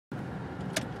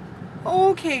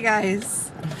Okay,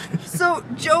 guys. So,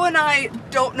 Joe and I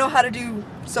don't know how to do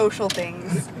social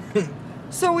things.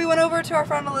 So we went over to our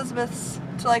friend Elizabeth's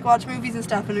to like watch movies and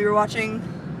stuff, and we were watching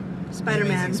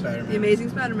Spider-Man. The Amazing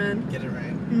Spider-Man. Get it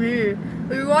right.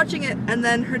 We were watching it, and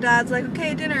then her dad's like,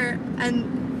 okay, dinner.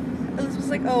 And Elizabeth's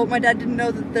like, oh, my dad didn't know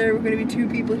that there were going to be 2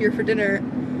 people here for dinner.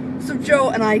 So Joe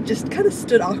and I just kind of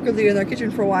stood awkwardly in our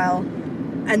kitchen for a while,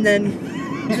 and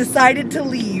then decided to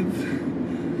leave.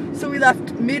 So we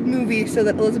left mid-movie so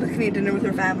that Elizabeth can eat dinner with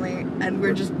her family, and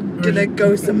we're just gonna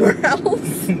go somewhere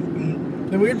else.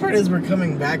 The weird part is we're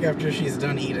coming back after she's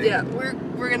done eating. Yeah,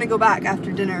 we're gonna go back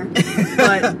after dinner,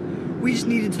 but we just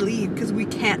needed to leave because we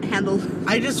can't handle.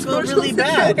 I just felt really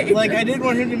bad. Like, I didn't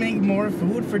want her to make more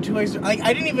food for 2 extra. Like,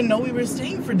 I didn't even know we were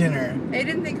staying for dinner. I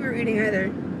didn't think we were eating either,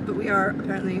 but we are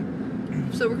apparently.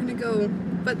 So we're gonna go.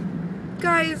 But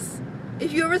guys,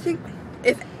 if you ever think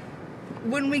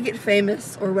when we get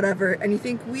famous or whatever, and you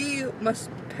think we must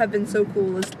have been so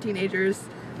cool as teenagers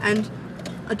and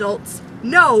adults,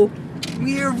 no,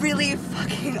 we are really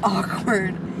fucking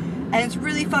awkward. And it's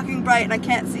really fucking bright and I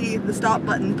can't see the stop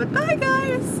button, but bye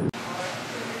guys!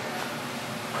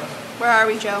 Where are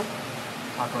we, Joe?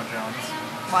 Taco John's.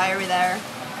 Why are we there?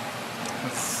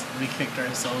 Because we kicked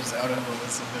ourselves out of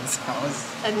Elizabeth's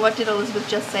house. And what did Elizabeth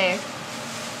just say?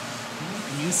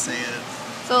 You say it.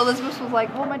 So Elizabeth was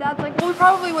like, well, my dad's like, well, we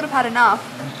probably would have had enough.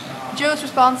 Joe's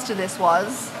response to this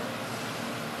was,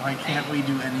 why can't we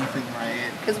do anything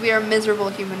right? because we are miserable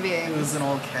human beings. It was in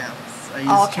all caps. I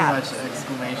All used caps. too much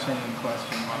exclamation and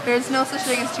question mark. There's no such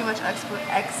thing as too much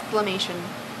exclamation.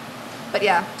 But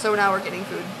yeah, so now we're getting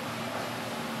food.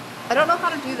 I don't know how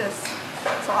to do this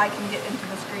so I can get into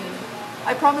the screen.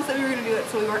 I promised that we were going to do it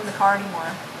so we weren't in the car anymore.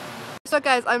 So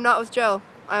guys, I'm not with Joe.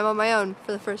 I'm on my own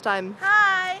for the first time.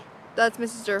 Hi! That's my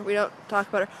sister. We don't talk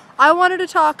about her. I wanted to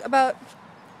talk about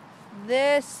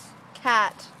this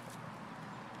cat.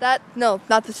 No,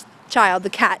 not this child, the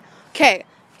cat. Okay,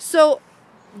 so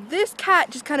this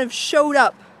cat just kind of showed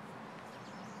up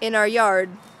in our yard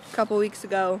a couple weeks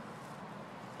ago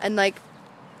and like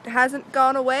hasn't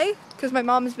gone away because my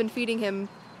mom has been feeding him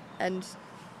and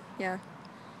yeah.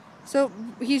 So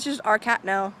he's just our cat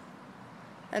now.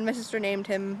 And my sister named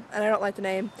him, and I don't like the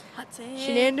name. Hudson.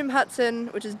 She named him Hudson,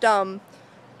 which is dumb.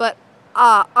 But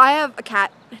I have a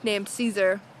cat named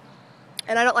Caesar,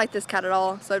 and I don't like this cat at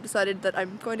all, so I've decided that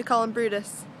I'm going to call him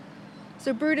Brutus.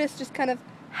 So Brutus just kind of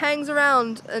hangs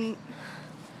around, and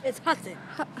It's Hudson.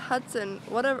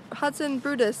 Hudson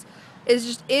Brutus is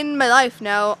just in my life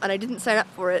now, and I didn't sign up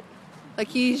for it. Like,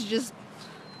 he's just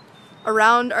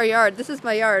around our yard. This is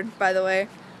my yard, by the way.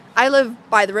 I live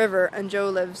by the river, and Joe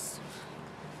lives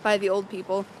by the old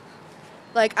people.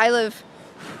 Like, I live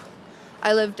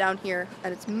down here,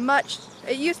 and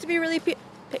it used to be really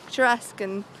picturesque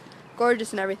and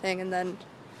gorgeous and everything, and then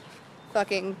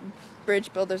fucking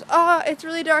bridge builders. It's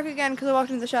really dark again because I walked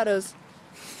into the shadows.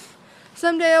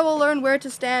 Someday I will learn where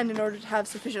to stand in order to have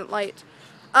sufficient light.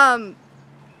 So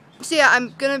yeah,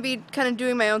 I'm gonna be kind of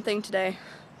doing my own thing today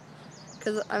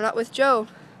because I'm not with Joe.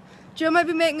 Joe might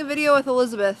be making a video with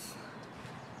Elizabeth,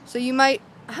 so you might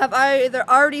have either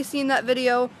already seen that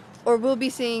video or will be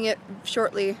seeing it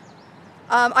shortly.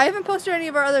 I haven't posted any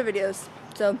of our other videos,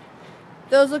 so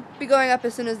those will be going up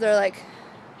as soon as they're like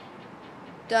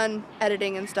done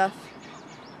editing and stuff.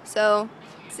 So,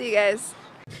 see you guys.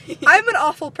 I'm an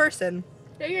awful person.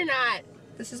 No, you're not.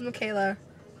 This is Michaela.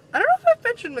 I don't know if I've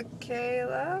mentioned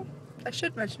Michaela. I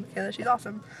should mention Michaela, she's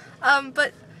awesome.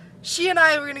 But she and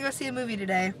I were gonna go see a movie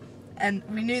today. And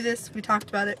we knew this, we talked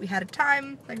about it, we had a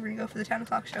time, like we're gonna go for the 10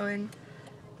 o'clock showing.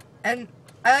 And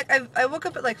I woke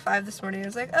up at like 5 this morning and I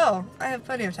was like, oh, I have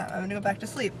plenty of time, I'm gonna go back to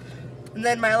sleep. And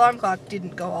then my alarm clock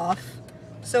didn't go off.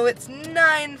 So it's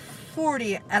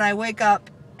 9:40 and I wake up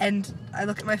and I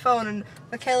look at my phone and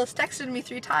Michaela's texted me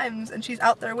 3 times and she's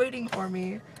out there waiting for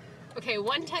me. Okay,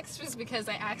 one text was because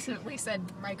I accidentally said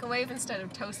microwave instead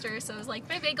of toaster, so it was like,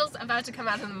 my bagel's about to come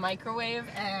out of the microwave,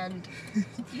 and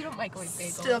you don't microwave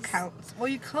bagels. Still counts. Well,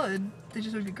 you could. They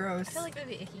just would be gross. I feel like that'd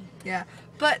be icky. Yeah.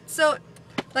 But, so,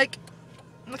 like,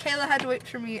 Michaela had to wait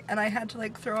for me, and I had to,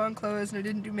 like, throw on clothes, and I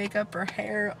didn't do makeup or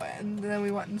hair, and then we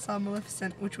went and saw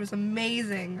Maleficent, which was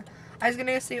amazing. I was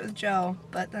gonna go see it with Joe,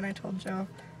 but then I told Joe,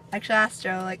 I actually asked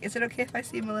Joe, like, is it okay if I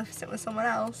see Maleficent with someone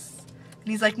else?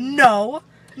 And he's like, no!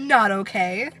 Not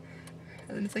okay.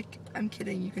 And then it's like, I'm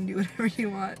kidding, you can do whatever you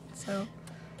want, so.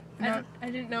 I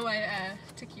didn't know I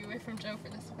took you away from Joe for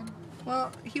this one.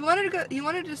 Well, he wanted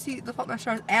to see The Fault in Our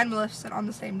Stars and Maleficent on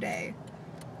the same day.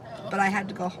 Oh. But I had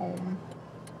to go home.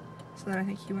 So then I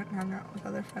think he went and hung out with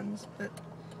other friends, but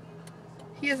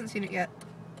he hasn't seen it yet.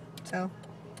 So,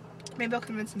 Maybe I'll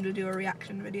convince him to do a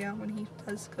reaction video when he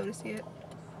does go to see it.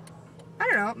 I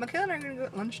don't know. Michaela and I are gonna go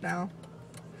at lunch now.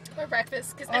 Or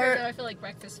breakfast, because I don't know, I feel like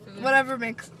breakfast food. Whatever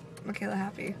makes Michaela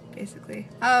happy, basically.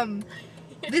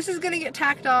 This is gonna get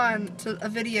tacked on to a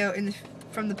video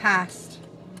from the past.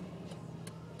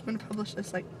 I'm gonna publish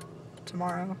this like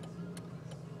tomorrow.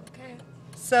 Okay.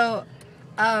 So,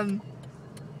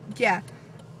 yeah.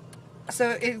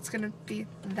 So it's gonna be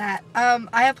that.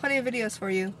 I have plenty of videos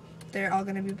for you. They're all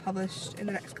gonna be published in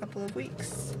the next couple of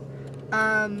weeks.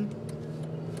 But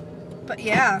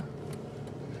yeah.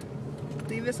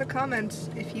 Leave us a comment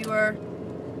if you are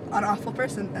an awful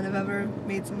person and have ever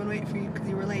made someone wait for you because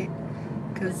you were late.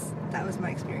 Because that was my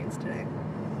experience today.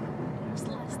 It was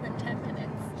less than 10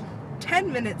 minutes.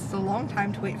 10 minutes is a long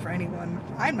time to wait for anyone.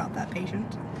 I'm not that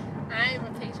patient. I'm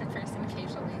a patient person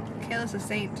occasionally. Kayla's a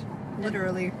saint.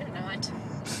 Literally. I'm not.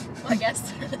 Well, I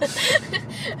guess.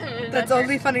 That's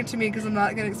only funny to me because I'm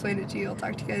not going to explain it to you. I'll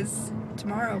talk to you guys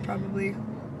tomorrow, probably.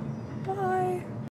 Bye.